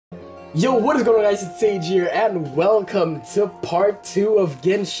Yo, what is going on, guys? It's Sage here, and welcome to part 2 of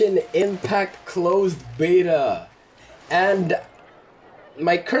Genshin Impact Closed Beta. And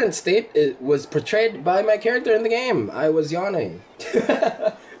my current state was portrayed by my character in the game. I was yawning.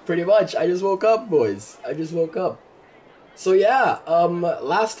 Pretty much. I just woke up, boys. I just woke up. So yeah,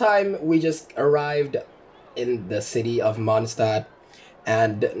 last time we just arrived in the city of Mondstadt,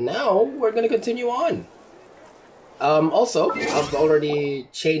 and now we're gonna continue on. Also, I've already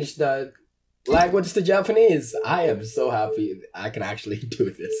changed the language to Japanese. I am so happy I can actually do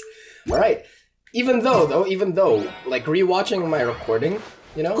this. Alright, even though, like, rewatching my recording,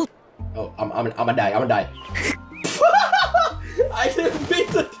 you know? Oh, I'm gonna die, I didn't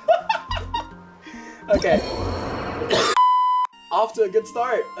beat it! Okay. Off to a good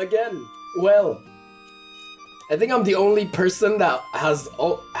start, again. Well, I think I'm the only person that has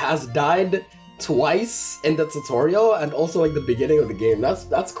died twice in the tutorial and also like the beginning of the game.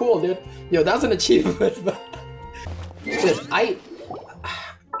 That's cool, dude. Yo, that's an achievement. But dude, I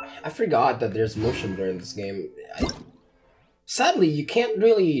forgot that there's motion blur in this game. Sadly, you can't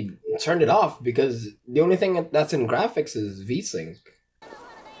really turn it off because the only thing that's in graphics is VSync.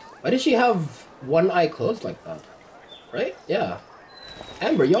 Why did she have one eye closed like that? Right? Yeah.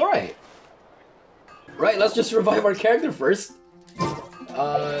 Amber, you alright? Right, let's just revive our character first.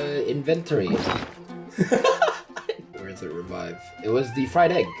 Inventory. Where is it? Revive. It was the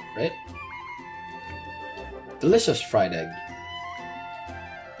fried egg, right? Delicious fried egg.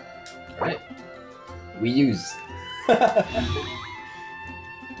 Alright. We use.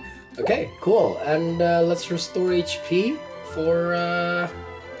 Okay, cool. And let's restore HP for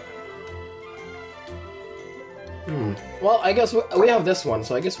well, I guess we have this one,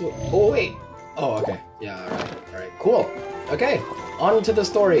 so I guess we'll... Oh, wait! Oh, okay. Yeah, alright, cool. Okay, on to the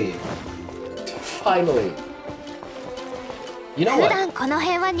story. Finally. You know what? この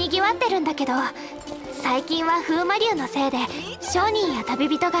辺は賑わってるんだけど、最近は風魔流のせいで商人や旅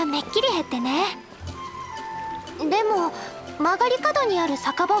人がめっきり減ってね。でも曲がり角にある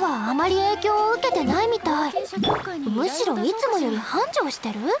酒場はあまり影響を受けてないみたい。むしろいつもより繁盛して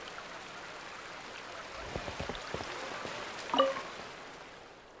る？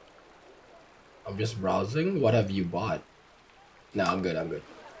 I'm just browsing. What have you bought? No, I'm good.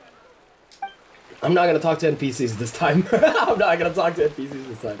 I'm not gonna talk to NPCs this time. I'm not gonna talk to NPCs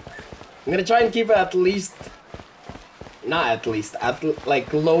this time. I'm gonna try and keep it at least... Not at least.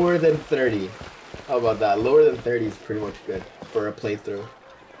 Like, lower than 30. How about that? Lower than 30 is pretty much good for a playthrough.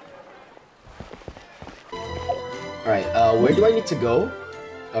 Alright, where do I need to go?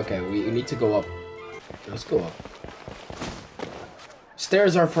 Okay, we need to go up. Let's go up.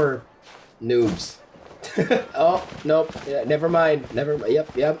 Stairs are for... noobs. Oh, nope. Yeah, never mind.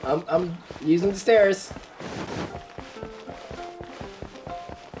 Yep. I'm using the stairs.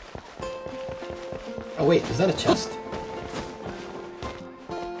 Oh wait, is that a chest?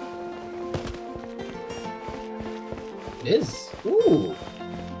 It is. Ooh.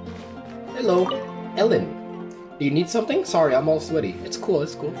 Hello, Ellen. Do you need something? Sorry, I'm all sweaty. It's cool.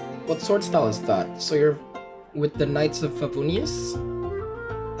 What sword style is that? So you're with the Knights of Favonius?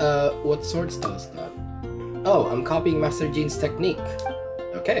 What sword style is that? Oh, I'm copying Master Jean's technique.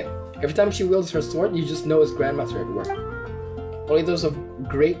 Okay. Every time she wields her sword, you just know it's Grandmaster at work. Only those of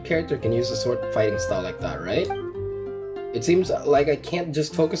great character can use a sword fighting style like that, right? It seems like I can't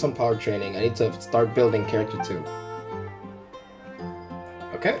just focus on power training. I need to start building character too.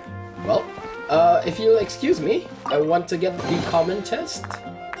 Okay. Well, if you'll excuse me, I want to get the common chest.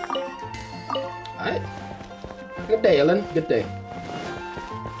 Alright. Good day, Ellen. Good day.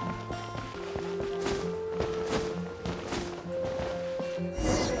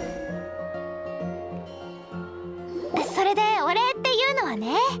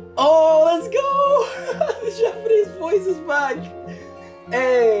 Oh, let's go! The Japanese voice is back!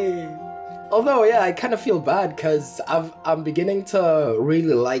 Hey! Although, yeah, I kind of feel bad because I'm beginning to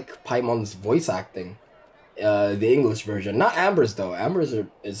really like Paimon's voice acting. The English version. Not Amber's though. Amber's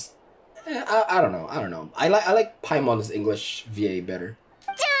is... I don't know. I like Paimon's English VA better.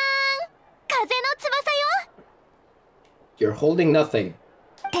 You're holding nothing.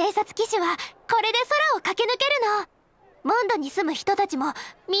 偵察機種はこれで空を駆け抜けるの。モンドに住む人たちも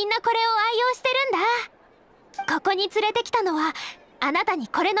みんなこれを愛用してるんだ。ここに連れてきたのはあなたに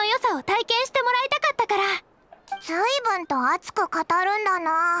これの良さを体験してもらいたかったから。随分と熱く語るんだ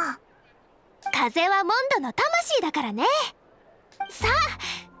な。風はモンドの魂だからね。さあ、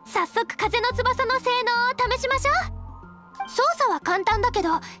早速風の翼の性能を試しましょう。操作は簡単だけど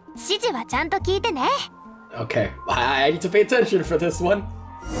指示はちゃんと聞いてね。Okay, I need to pay attention for this one.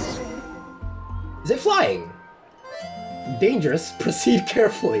 Is it flying? dangerous. Proceed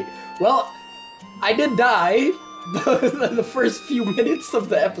carefully. Well, I did die the first few minutes of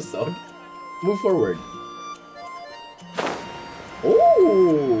the episode. Move forward.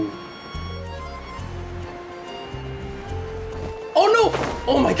 Oh! Oh no!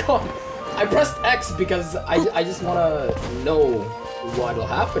 Oh my god! I pressed X because I just wanna know what'll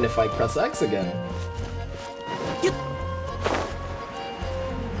happen if I press X again.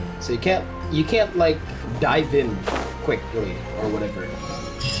 So you can't like dive in quickly or whatever.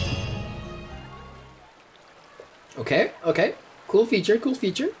 Okay, okay. Cool feature, cool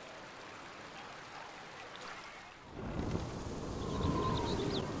feature.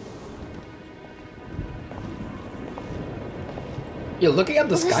 You're looking at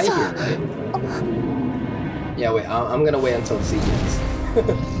the sky here, right? Yeah, wait, I'm gonna wait until the sea ends.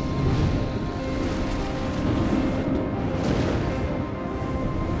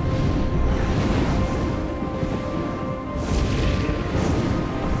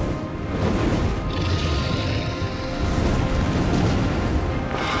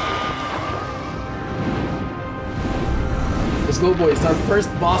 Let's go, boys. It's our first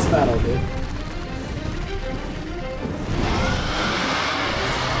boss battle, dude.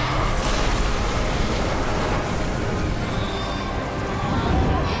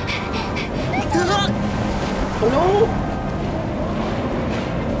 Oh no!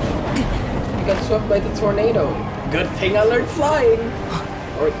 I got swept by the tornado. Good thing I learned flying!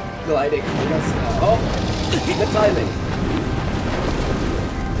 Or gliding, I guess. Oh! Good timing.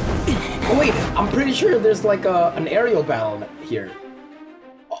 Oh wait, I'm pretty sure there's like an aerial battle here.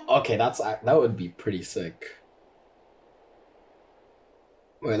 Okay, that would be pretty sick.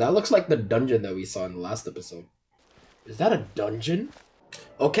 Wait, that looks like the dungeon that we saw in the last episode. Is that a dungeon?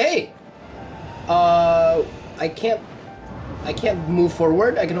 Okay! I can't move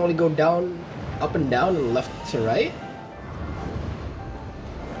forward. I can only go down, up and down, and left to right.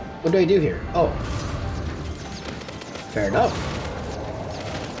 What do I do here? Oh. Fair enough.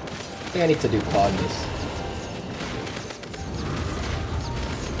 I think I need to do quad this.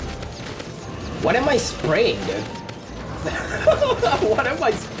 What am I spraying, dude? What am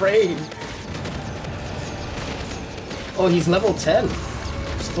I spraying? Oh, he's level 10.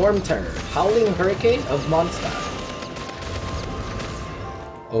 Storm Terror. Howling Hurricane of Mondstadt.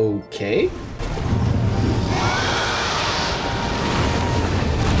 Okay.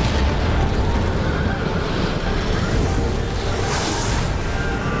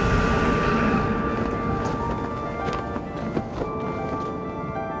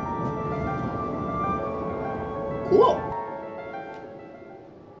 Cool.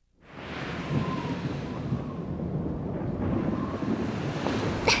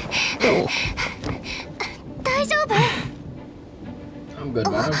 I'm good,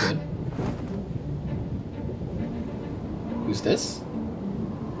 man. I'm good. Who's this?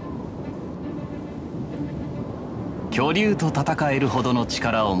 巨竜と戦えるほどの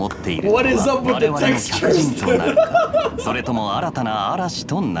力を持っている。 What is up with the 我々の客人となるか、 textures? それとも新たな嵐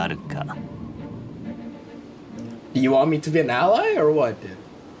となるか。 Do you want me to be an ally or what, dude?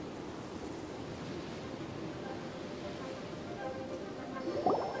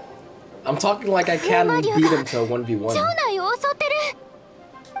 I'm talking like I can beat him to a 1v1. 城内を襲ってる。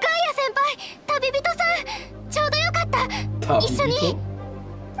ガイア先輩、旅人さん、ちょうどよかった。一緒に。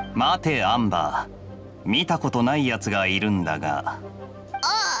待てアンバー、見たことないやつがいるんだが。ああ、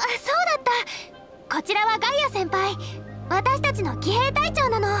そうだった。こちらはガイア先輩。私たちの騎兵隊長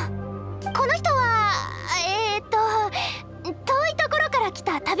なの。この人は遠いところから来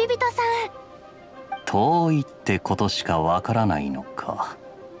た旅人さん。遠いってことしかわからないのか。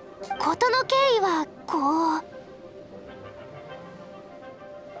事の経緯はこ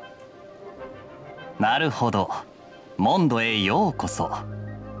う。なるほど。モンドへようこそ。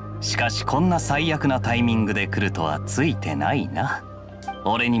しかしこんな最悪なタイミングで来るとはついてないな。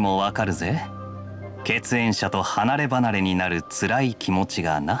俺にもわかるぜ。血縁者と離れ離れになる辛い気持ち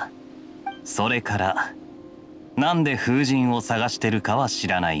がな。それからなんで風神を探してるかは知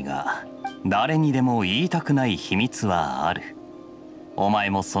らないが、誰にでも言いたくない秘密はある。お前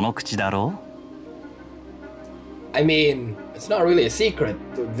もその口だろう？ I mean, it's not really a secret.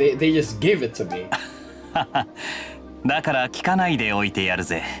 They just give it to me. だから聞かないでおいてやる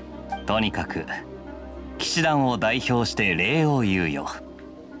ぜ。とにかく騎士団を代表して礼を言うよ。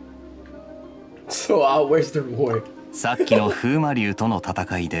So, where's the reward? さっきの風魔竜との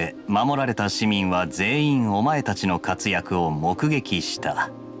戦いで守られた市民は全員お前たちの活躍を目撃した。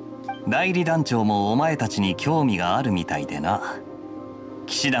代理団長もお前たちに興味があるみたいでな。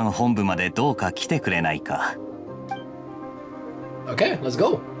騎士団本部までどうか来てくれないか。 Okay, let's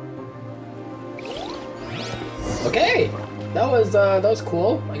go. Okay, that was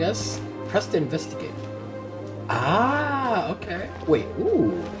cool, I guess. Press to investigate. Ah, okay. Wait,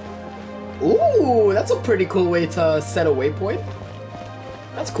 ooh. Ooh, that's a pretty cool way to set a waypoint.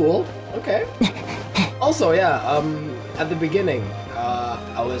 That's cool. Okay. Also, yeah, at the beginning,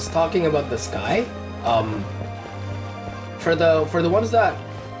 I was talking about the sky. For the ones that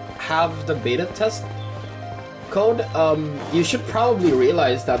have the beta test code, you should probably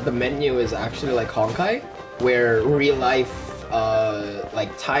realize that the menu is actually like Honkai, where real life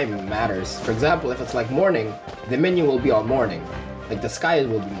like time matters. For example, if it's like morning, the menu will be on morning. Like the sky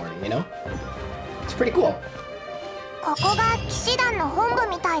will be morning, you know? It's pretty cool. ここが騎士団の本部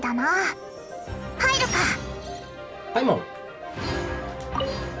みたいだな。入るか。Hi, Mom.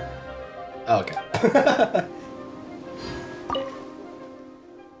 Oh, okay.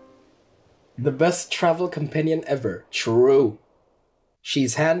 The best travel companion ever. True.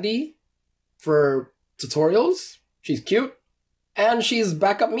 She's handy for tutorials. She's cute. And she's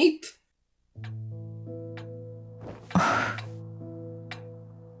backup meat.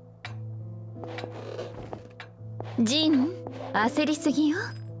 ジン、焦りすぎよ。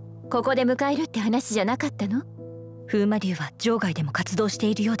ここで迎えるって話じゃなかったの？風魔竜は場外でも活動して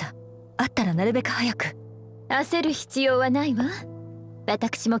いるようだ。あったらなるべく早く。焦る必要はないわ。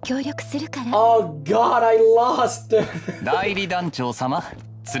私も協力するから。Oh God, I lost. 代理団長様、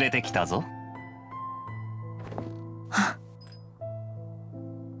連れてきたぞ。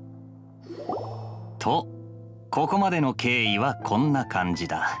と、ここまでの経緯はこんな感じ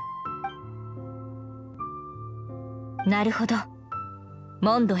だ。なるほど。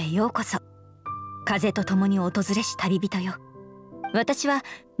モンドへようこそ。風と共に訪れし旅人よ。私は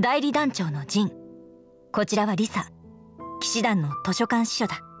代理団長のジン。こちらはリサ。騎士団の図書館司書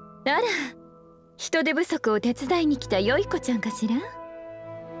だ。あら、人手不足を手伝いに来たよい子ちゃんかしら。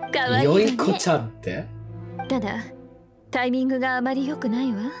かわいいね。よい子ちゃんって？ただタイミングがあまり良くな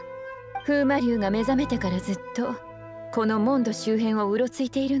いわ。風魔竜が目覚めてからずっとこのモンド周辺をうろつ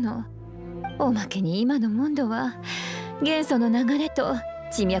いているの。おまけに今のモンドは元素の流れと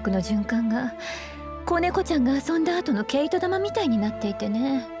地脈の循環が子猫ちゃんが遊んだ後の毛糸玉みたいになっていて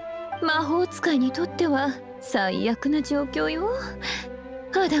ね。魔法使いにとっては最悪な状況よ。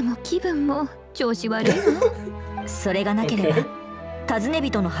肌も気分も調子悪いわ。それがなければ尋ね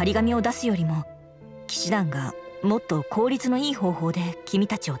人の張り紙を出すよりも騎士団がもっと効率のいい方法で君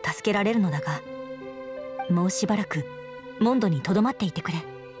たちを助けられるのだが、もうしばらくモンドにとどまっていてくれ。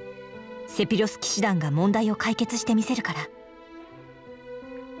セピロス騎士団が問題を解決してみせるから。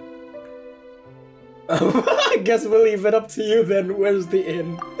I guess we'll leave it up to you then. Where's the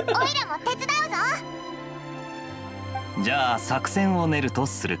inn? オイラも手伝うぞ。じゃあ作戦を練ると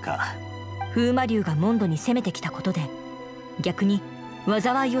するか。風魔竜がモンドに攻めてきたことで逆に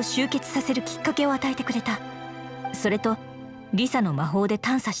災いを集結させるきっかけを与えてくれた。それとリサの魔法で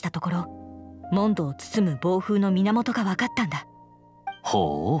探査したところ、モンドを包む暴風の源が分かったんだ。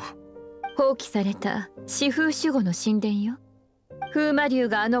ほう。放棄された四風守護の神殿よ。風魔竜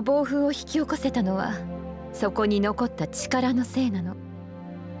があの暴風を引き起こせたのはそこに残った力のせいなの。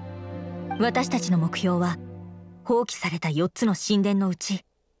私たちの目標は放棄された4つの神殿のうち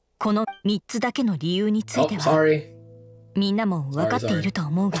この3つだけの理由についてはみんなも分かっていると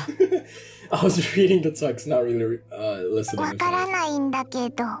思うが。I was reading the text, not really listening. わからないんだけ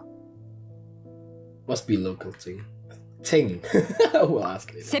ど。Must be local ting. Ting. We'll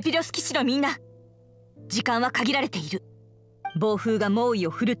ask later. セピロス騎士のみんな、時間は限られている。暴風が猛威を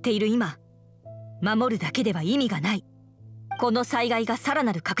振るっている今、守るだけでは意味がない。この災害がさら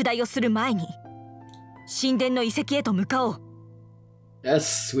なる拡大をする前に神殿の遺跡へと向かおう。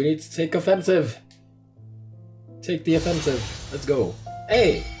 Yes, we need to take offensive. Take the offensive. Let's go.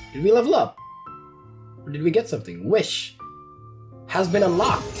 Hey, did we level up? Or did we get something? Wish has been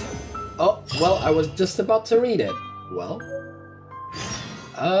unlocked. Oh, well, I was just about to read it. Well,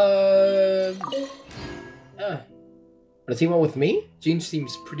 wanna team up with me? Jean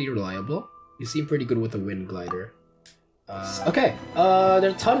seems pretty reliable. You seem pretty good with the wind glider. Okay, there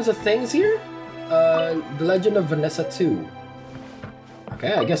are tons of things here. The Legend of Vanessa 2.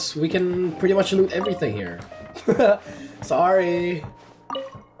 Okay, I guess we can pretty much loot everything here. Sorry.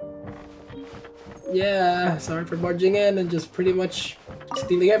 Yeah, sorry for barging in and just pretty much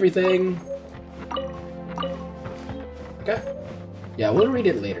stealing everything. Okay. Yeah, we'll read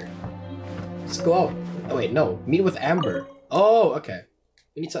it later. Let's go out. Oh wait, no. Meet with Amber. Oh, okay.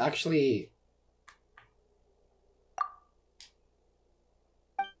 We need to actually...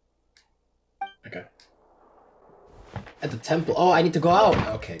 Okay. At the temple. Oh, I need to go out.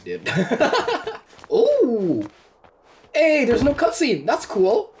 Okay, dude. Ooh! Hey, there's no cutscene. That's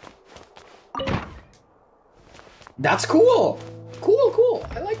cool. That's cool. Cool.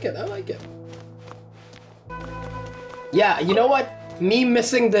 I like it. Yeah, you know what? Me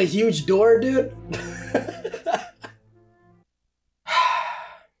missing the huge door, dude.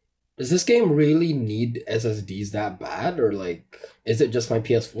 Does this game really need SSDs that bad, or like, is it just my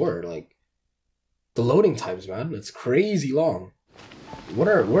PS4? Like, the loading times, man, it's crazy long. What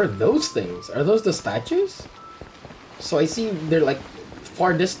are those things? Are those the statues? So I see they're like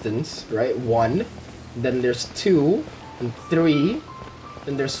far distance, right? 1, then there's 2, and 3,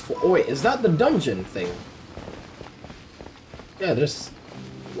 then there's 4. Oh wait, is that the dungeon thing? Yeah, there's...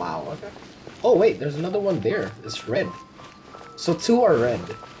 Wow, okay. Oh wait, there's another one there. It's red. So 2 are red.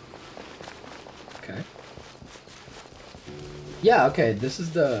 Okay. Yeah, okay, this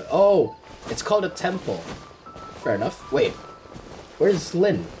is the... Oh, it's called a temple. Fair enough. Wait, where's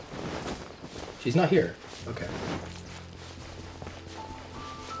Lynn? She's not here. Okay.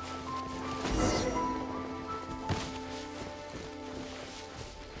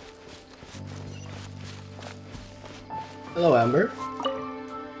 Hello, Amber.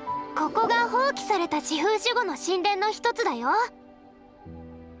 ここが放棄された四風守護の神殿の一つだよ。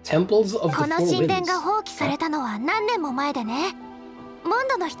 Temples of the この Four 神殿 Winds. が放棄されたのは何年も前でね。モン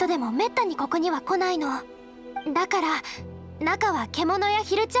ドの人でもめったにここには来ないの。だから中は獣や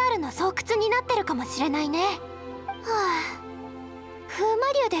ヒルチャールの巣窟になってるかもしれないね。はあ、風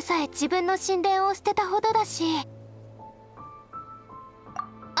魔竜でさえ自分の神殿を捨てたほどだし。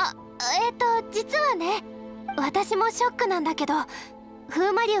実はね、私もショックなんだけど、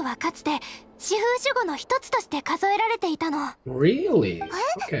風魔竜はかつて四風守護の一つとして数えられていたの。 Really?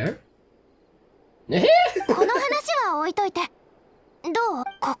 Okay. この話は置いといて。どう？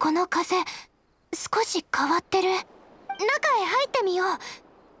ここの風、少し変わってる。中へ入ってみよう。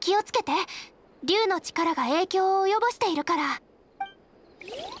気をつけて。竜の力が影響を及ぼしているから。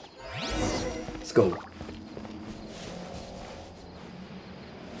Let's go.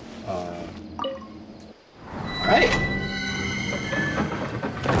 Alright.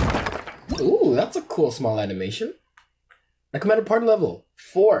 Ooh, that's a cool small animation. Recommended party level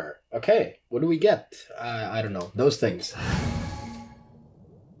 4. Okay, what do we get? I don't know. Those things.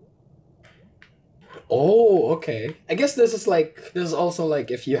 Oh, okay. I guess this is also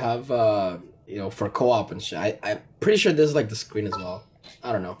like if you have you know, for co-op and shit. I'm pretty sure this is like the screen as well.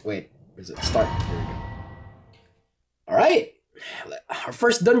 I don't know. Wait, where's it? Start. There we go. Alright. Our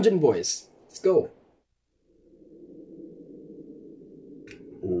first dungeon, boys. Let's go.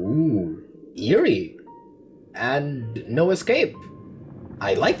 Ooh, eerie. And no escape.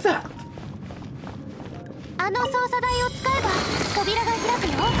 I like that. あの操作台を使えば扉が開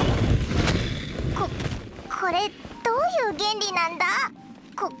くよ。これどういう原理なんだ？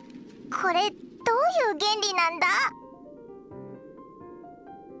これどういう原理なんだ？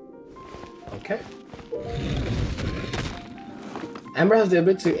 Okay. Amber has the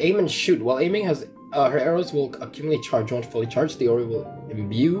ability to aim and shoot. While aiming, has her arrows will accumulate charge. Once fully charged, the aura will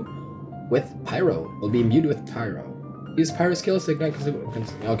imbue with pyro. Will be imbued with pyro. Use pyro skills to ignite.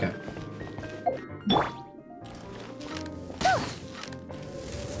 Okay.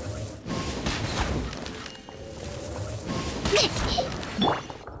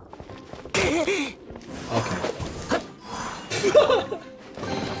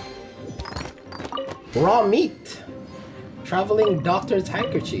 Raw meat. Traveling doctor's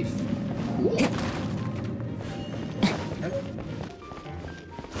handkerchief. Ooh. Okay.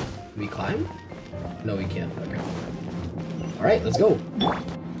 We climb? No, we can't. Okay. Alright, let's go.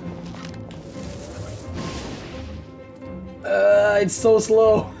 It's so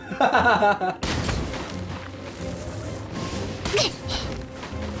slow.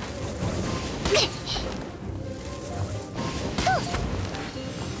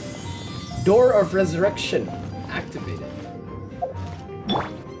 Door of Resurrection activated.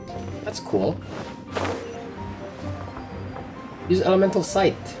 That's cool. Use Elemental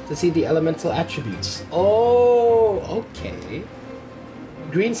Sight to see the elemental attributes. Oh, okay.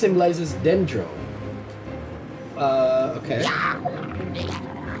 Green symbolizes Dendro. Okay. Hi.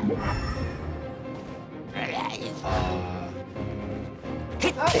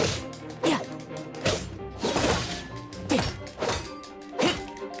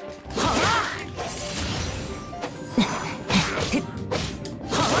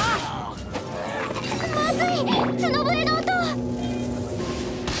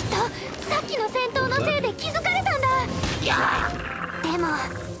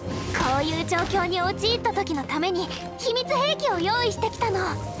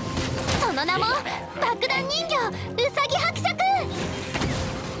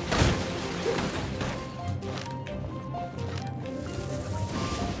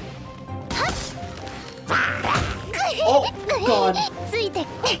 God. ついて。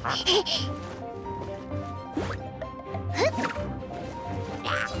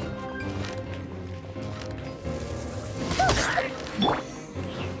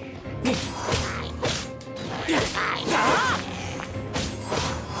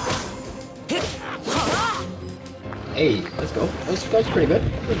Hey, let's go. That was pretty good.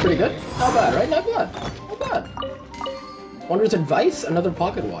 That was pretty good. Not bad, right? Not bad. Not bad. Wondrous advice? Another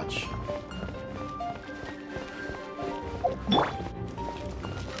pocket watch.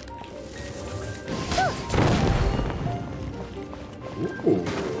 Ooh.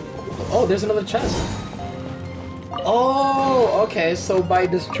 Oh, there's another chest. Oh, okay. So by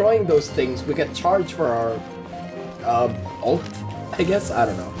destroying those things, we get charged for our ult. I guess, I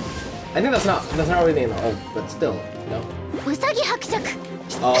don't know. I think that's not really an ult, but still, you know.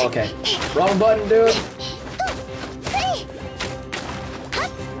 Oh, okay. Wrong button, dude.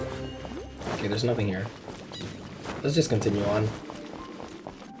 Okay, there's nothing here. Let's just continue on.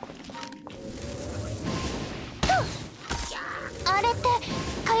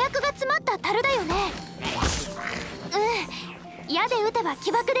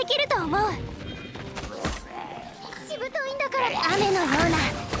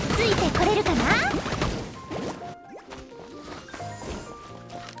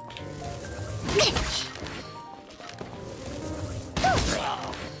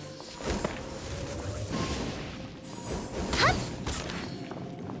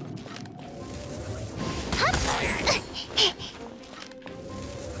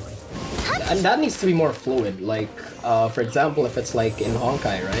 And that needs to be more fluid, like, for example, if it's like in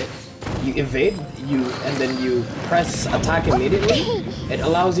Honkai, right? You evade, and then you press attack immediately, it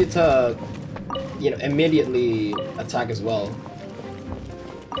allows you to, you know, immediately attack as well.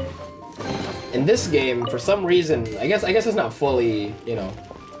 In this game, for some reason, I guess it's not fully, you know,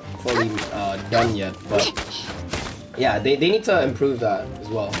 done yet, but yeah, they need to improve that as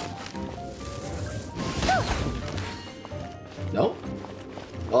well. No?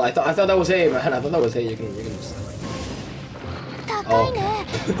 Well, I thought that was A, man. I thought that was A. You can just. Oh.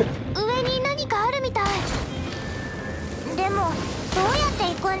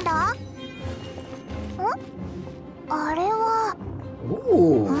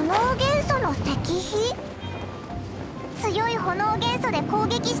 Ooh.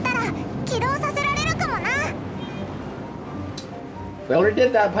 We already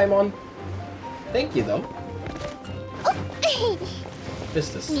did that, Paimon. Thank you, though.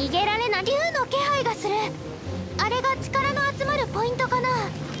 This. 逃げられな竜の気配がする。あれが力の集まるポイントかな。よ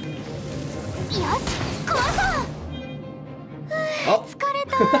し、壊そう。疲れ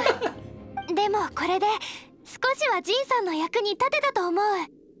た。でもこれで少しはジンさんの役に立てたと思う。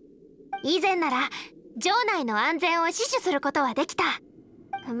以前なら城内の安全を死守することはできた。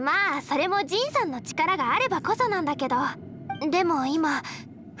まあそれもジンさんの力があればこそなんだけど、でも今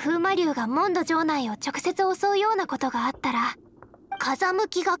風魔竜がモンド城内を直接襲うようなことがあったら、風向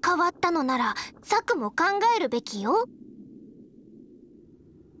きが変わったのなら策も考えるべきよ。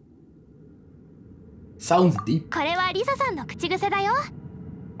Sounds deep. これはリサさんの口癖だよ。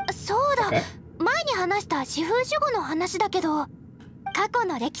そうだ、前に話した四風守護の話だけど、過去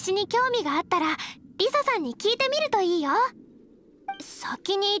の歴史に興味があったらリサさんに聞いてみるといいよ。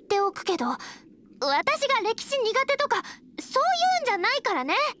先に言っておくけど、私が歴史苦手とかそういうんじゃないから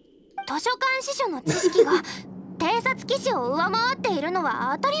ね。図書館司書の知識が偵察騎士を上回っているの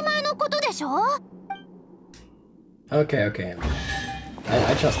は当たり前のことでしょ。 Okay.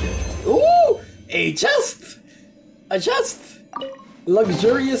 I trust you. Ooh! A chest! A chest!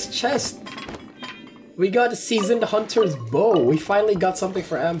 Luxurious chest! We got Seasoned Hunter's Bow. We finally got something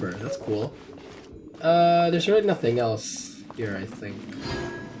for Amber. That's cool. There's really nothing else here, I think.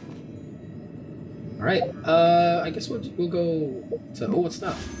 Alright, I guess we'll go to... Oh, what's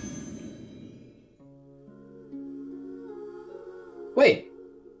that? Wait!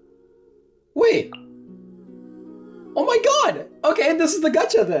 Oh my god! Okay, this is the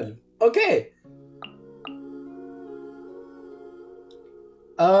gacha then. Okay.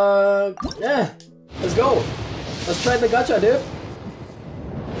 Let's go. Let's try the gacha, dude.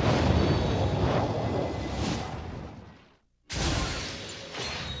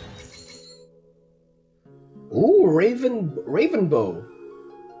 Ooh, Ravenbow.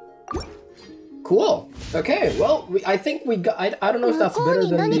 Cool. Okay, well, I think we got... I don't know if that's better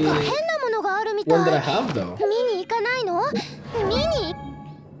than the one that I have, though.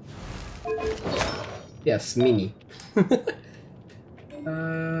 Yes, mini.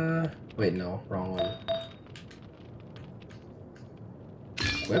 Wait, no, wrong one.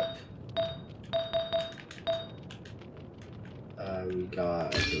 Whip. We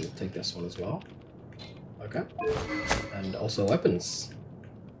got... Okay, we'll take this one as well. Okay. And also weapons.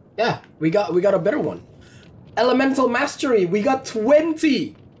 Yeah, we got a better one. Elemental Mastery, we got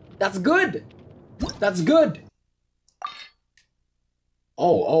 20! That's good! That's good!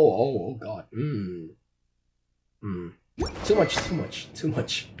 Oh god. Too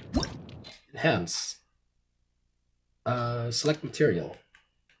much. Enhance. Select material.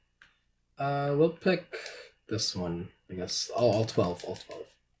 We'll pick this one, I guess. Oh, all 12.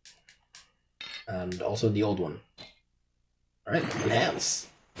 And also the old one. Alright, enhance.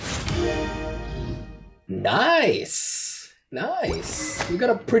 Nice! We got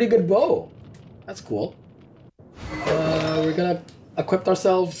a pretty good bow. That's cool. We're gonna equip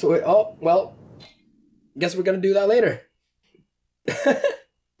ourselves. Oh, well. Guess we're gonna do that later.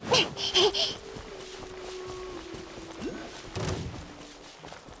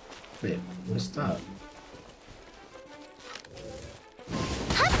 Wait, what is that?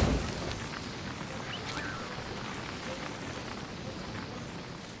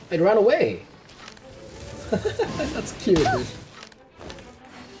 It ran away. That's cute, dude.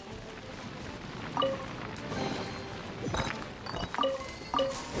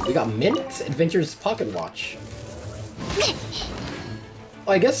 We got Mint Adventures Pocket Watch.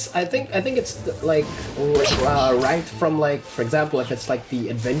 Oh, I think it's like ranked from, like, for example, if it's like the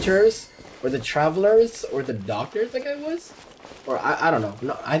Adventurers or the Travelers or the Doctors, I think it was, or I don't know.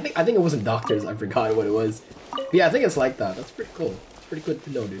 No, I think it wasn't Doctors. I forgot what it was. But yeah, I think it's like that. That's pretty cool. It's pretty good to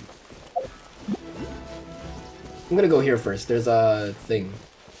know, dude. I'm gonna go here first. There's a thing.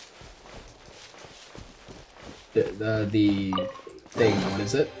 The thing. What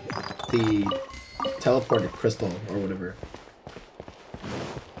is it? The teleported crystal or whatever.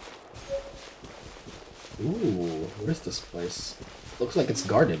 Ooh, where's this place? Looks like it's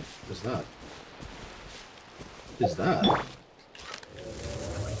guarded. What's that? What is that?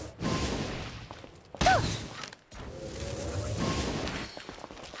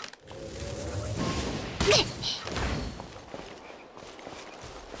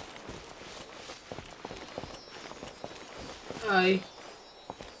 Hi.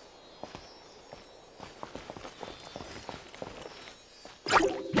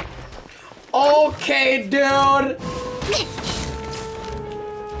 Okay, dude.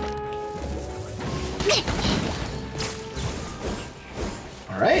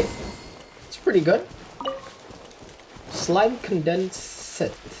 All right, it's pretty good. Slime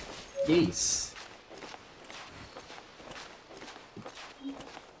condensate. Yes.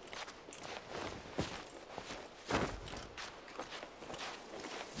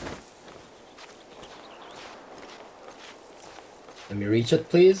 Let me reach it,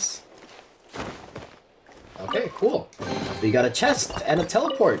 please. Okay, cool. We got a chest and a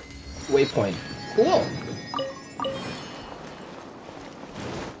teleport waypoint. Cool.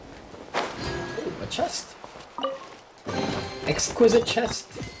 Ooh, a chest. Exquisite chest.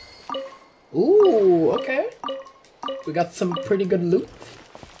 Ooh, okay. We got some pretty good loot.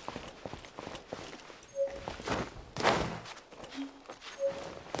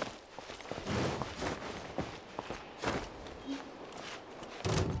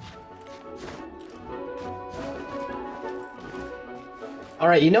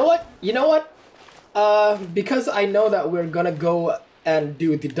 Alright, you know what? Because I know that we're gonna go and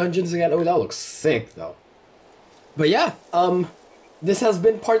do the dungeons again. Oh, that looks sick, though. But yeah, this has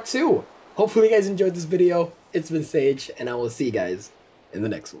been part 2. Hopefully you guys enjoyed this video. It's been Sage, and I will see you guys in the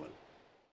next one.